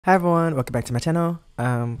Hi everyone, welcome back to my channel.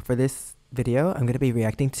 For this video, I'm going to be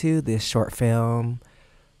reacting to this short film,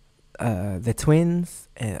 The Twins,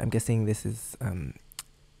 and I'm guessing this is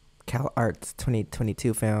Cal Arts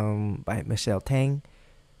 2022 film by Michelle Tang.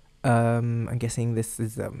 I'm guessing this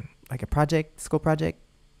is like a project, school project,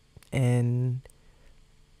 and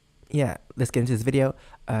yeah, let's get into this video.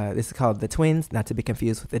 This is called The Twins, not to be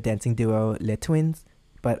confused with the dancing duo Les Twins,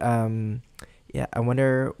 but yeah, I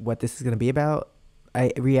wonder what this is going to be about.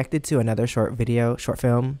 I reacted to another short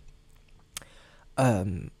film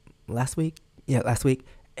last week,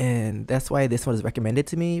 and that's why this one was recommended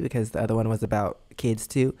to me, because the other one was about kids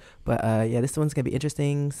too. But yeah, this one's gonna be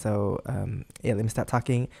interesting, so yeah, let me stop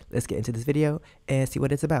talking, let's get into this video and see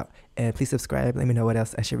what it's about. And please subscribe, let me know what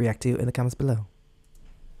else I should react to in the comments below.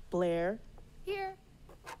 Blair. Here.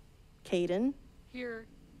 Caden. Here.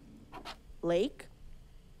 Lake.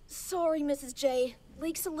 Sorry, Mrs. J.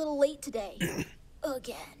 Lake's a little late today.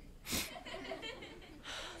 Again.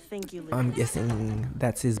 Thank you, Lake. I'm guessing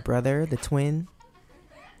that's his brother, the twin.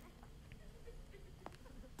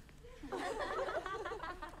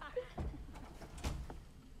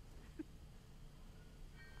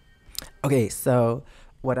 Okay, so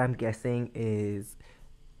what I'm guessing is,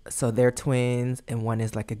 so they're twins, and one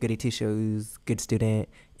is like a goody two-shoes, good student,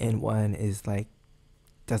 and one is like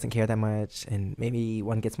doesn't care that much, and maybe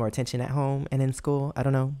one gets more attention at home and in school. I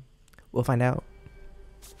don't know. We'll find out.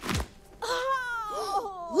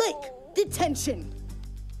 Lake, detention.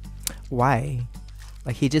 Why?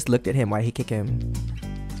 Like, he just looked at him. Why'd he kick him?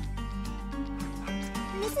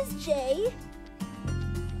 Mrs. J?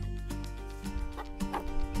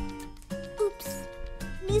 Oops.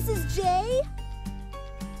 Mrs. J?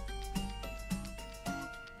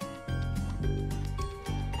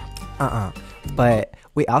 But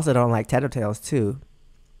we also don't like tattletales too.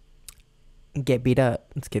 Get beat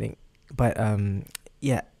up. Just kidding. But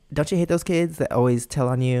yeah, don't you hate those kids that always tell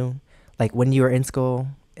on you, like when you were in school,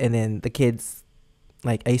 and then the kids,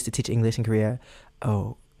 like I used to teach English in Korea.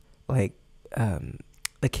 Oh, like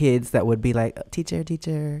the kids that would be like,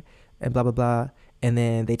 teacher, and blah blah blah, and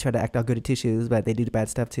then they try to act all goody two shoes, but they do the bad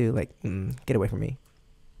stuff too. Like, get away from me.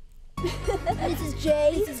 Mrs.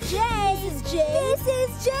 J? Mrs. J? Mrs. J?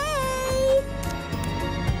 Mrs. J?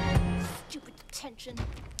 Stupid detention.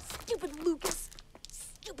 Stupid Lucas.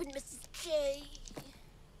 Stupid Mrs. J.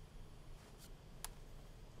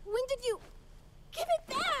 When did you give it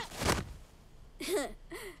back?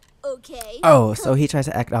 Okay. Oh, so he tries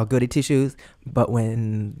to act all goody two shoes, but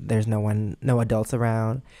when there's no adults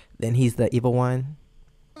around, then he's the evil one.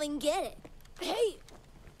 Then get it. Hey.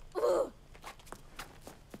 Ugh.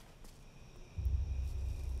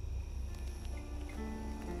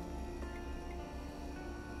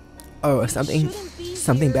 Oh,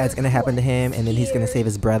 something bad's gonna happen to him, and then he's gonna save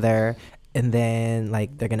his brother, and then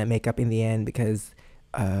like they're gonna make up in the end because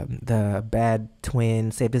the bad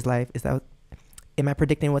twin saved his life. Is that? Am I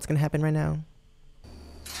predicting what's gonna happen right now?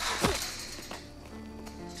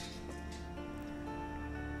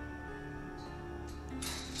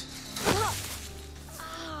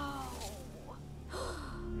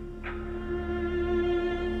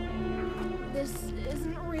 This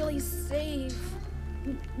isn't really safe.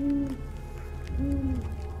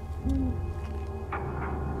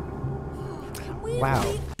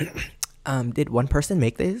 Wow. Did one person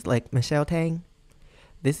make this? Like Michelle Tang?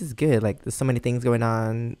 This is good. Like, there's so many things going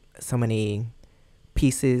on, so many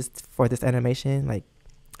pieces for this animation. Like,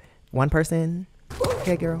 one person?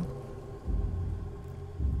 Okay, girl.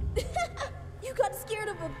 You got scared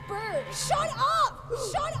of a bird. Shut up!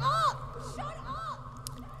 Shut up! Shut up!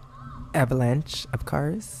 Avalanche of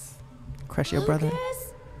cars. Crush your brother. Lucas?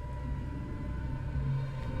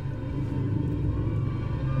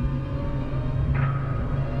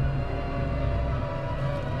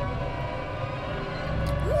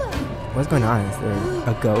 What's going on? Is there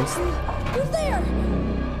a ghost? Who's there?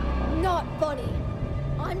 Not funny.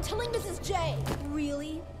 I'm telling Mrs. J.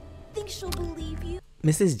 Really? Think she'll believe you?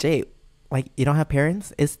 Mrs. J, like, you don't have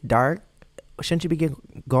parents? It's dark. Shouldn't you be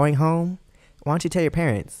going home? Why don't you tell your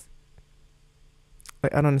parents?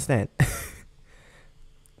 Like, I don't understand.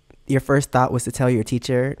 Your first thought was to tell your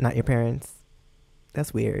teacher, not your parents.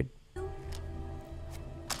 That's weird.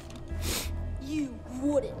 You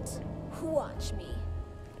wouldn't. Watch me.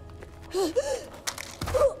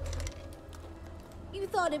 You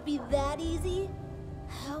thought it'd be that easy?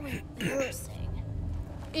 How embarrassing.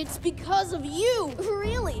 It's because of you!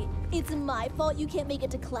 Really? It's my fault you can't make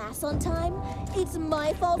it to class on time? It's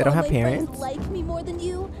my fault They don't all have my parents? friends like me more than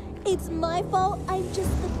you? It's my fault I'm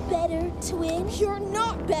just the better twin? You're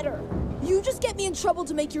not better! You just get me in trouble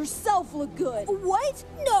to make yourself look good. What?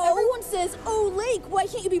 No. Everyone says, oh, Lake, why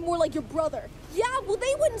can't you be more like your brother? Yeah, well,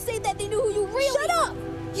 they wouldn't say that they knew who you really... Shut up!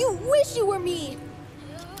 You wish you were me!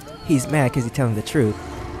 He's mad because he's telling the truth.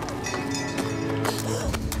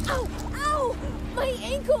 Ow! Ow! My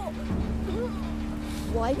ankle!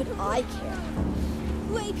 Why would I care?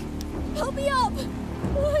 Lake, help me up!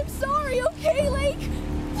 I'm sorry, okay, Lake?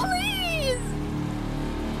 Please!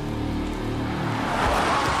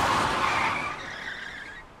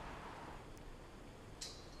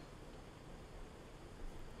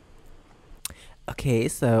 Okay,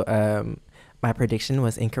 so my prediction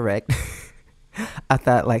was incorrect. I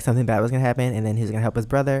thought like something bad was gonna happen, and then he was gonna help his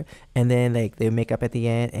brother, and then like they would make up at the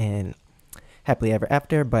end and happily ever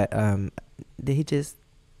after. But did he just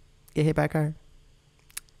get hit by a car?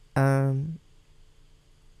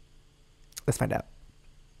 Let's find out.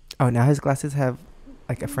 Oh, now his glasses have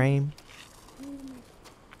like a frame.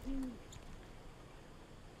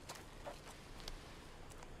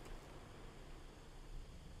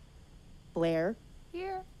 Blair,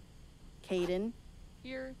 Here. Caden,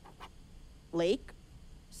 Here. Lake.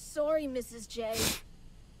 Sorry, Mrs. J.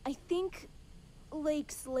 I think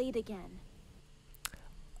Lake's late again.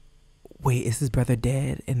 Wait, is his brother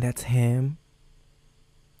dead and that's him?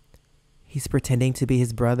 He's pretending to be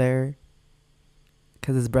his brother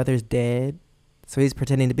because his brother's dead. So he's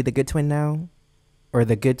pretending to be the good twin now? Or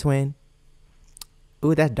the good twin?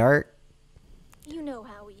 Ooh, that's dark. You know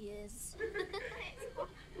how he is.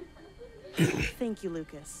 Thank you,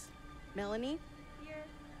 Lucas. Melanie? Here.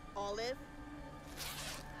 Olive?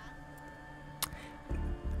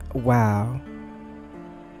 Wow.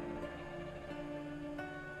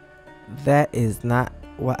 That is not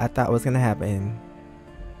what I thought was going to happen.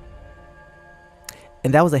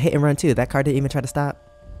 And that was a hit and run too. That car didn't even try to stop.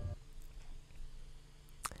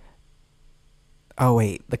 Oh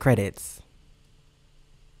wait, the credits.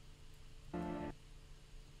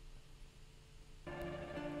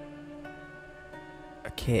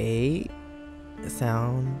 Okay.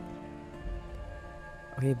 Sound.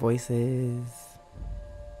 Okay, voices.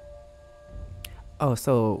 Oh,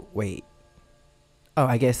 so wait. Oh,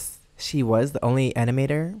 I guess she was the only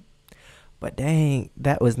animator. But dang,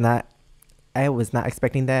 I was not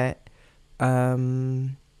expecting that.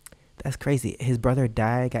 That's crazy. His brother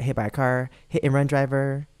died, got hit by a car, hit and run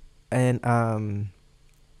driver, and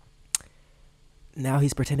now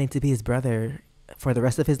he's pretending to be his brother for the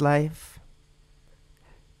rest of his life.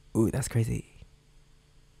 Ooh, that's crazy.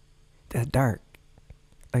 That's dark.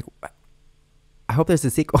 Like, I hope there's a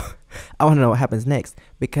sequel. I want to know what happens next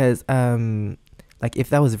because like if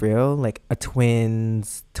that was real, like a twin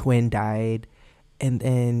died and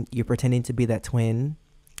then you're pretending to be that twin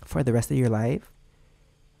for the rest of your life,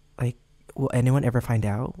 like will anyone ever find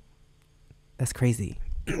out? That's crazy.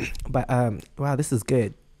 But wow, this is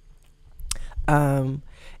good.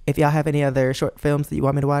 If y'all have any other short films that you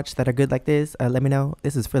want me to watch that are good like this, let me know.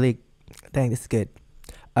 This is really, dang, this is good.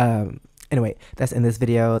 Anyway, that's in this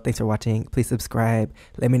video. Thanks for watching. Please subscribe.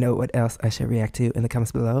 Let me know what else I should react to in the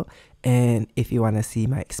comments below. And if you want to see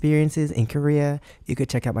my experiences in Korea, you could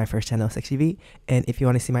check out my first channel, SEKSHI. And if you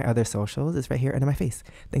want to see my other socials, it's right here under my face.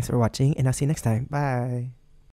 Thanks for watching, and I'll see you next time. Bye.